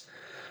farmers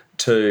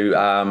to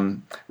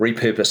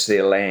repurpose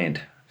their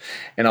land.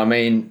 And I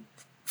mean,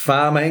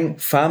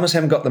 farmers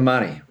haven't got the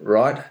money,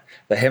 right?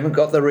 They haven't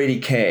got the ready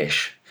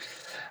cash.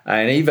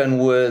 And even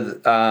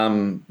with,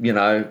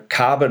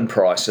 carbon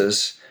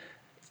prices,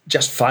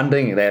 just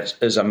funding that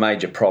is a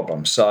major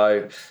problem.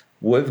 So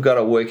we've got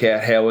to work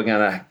out how we're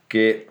going to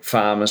get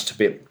farmers to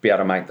be able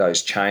to make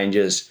those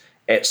changes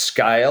at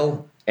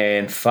scale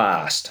and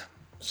fast.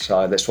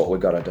 So that's what we've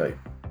got to do.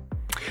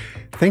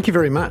 Thank you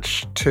very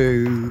much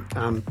to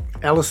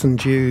Alison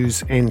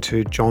Dews and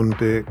to John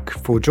Burke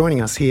for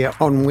joining us here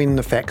on When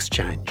the Facts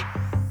Change.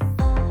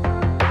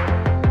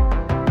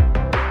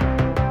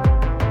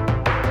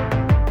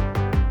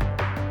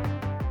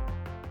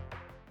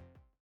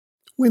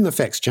 When the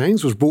Facts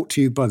Change was brought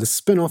to you by the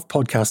Spin-Off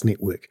Podcast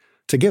Network,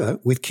 together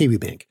with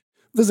KiwiBank.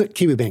 Visit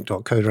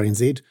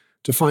kiwibank.co.nz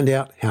to find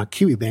out how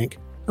KiwiBank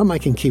are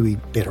making Kiwi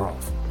better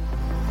off.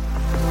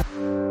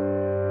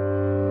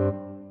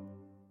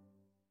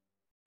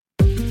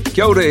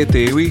 Kia ora e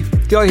te iwi,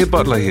 Te Aihe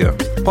Butler here,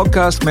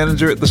 podcast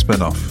manager at The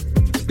Spin-Off.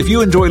 If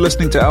you enjoy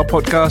listening to our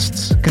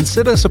podcasts,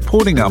 consider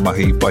supporting our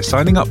mahi by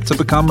signing up to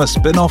become a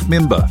Spin-Off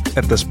member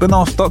at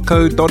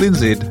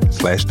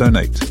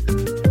thespinoff.co.nz/donate.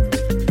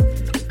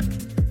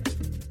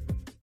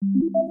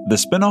 The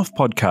Spin-Off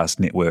Podcast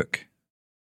Network.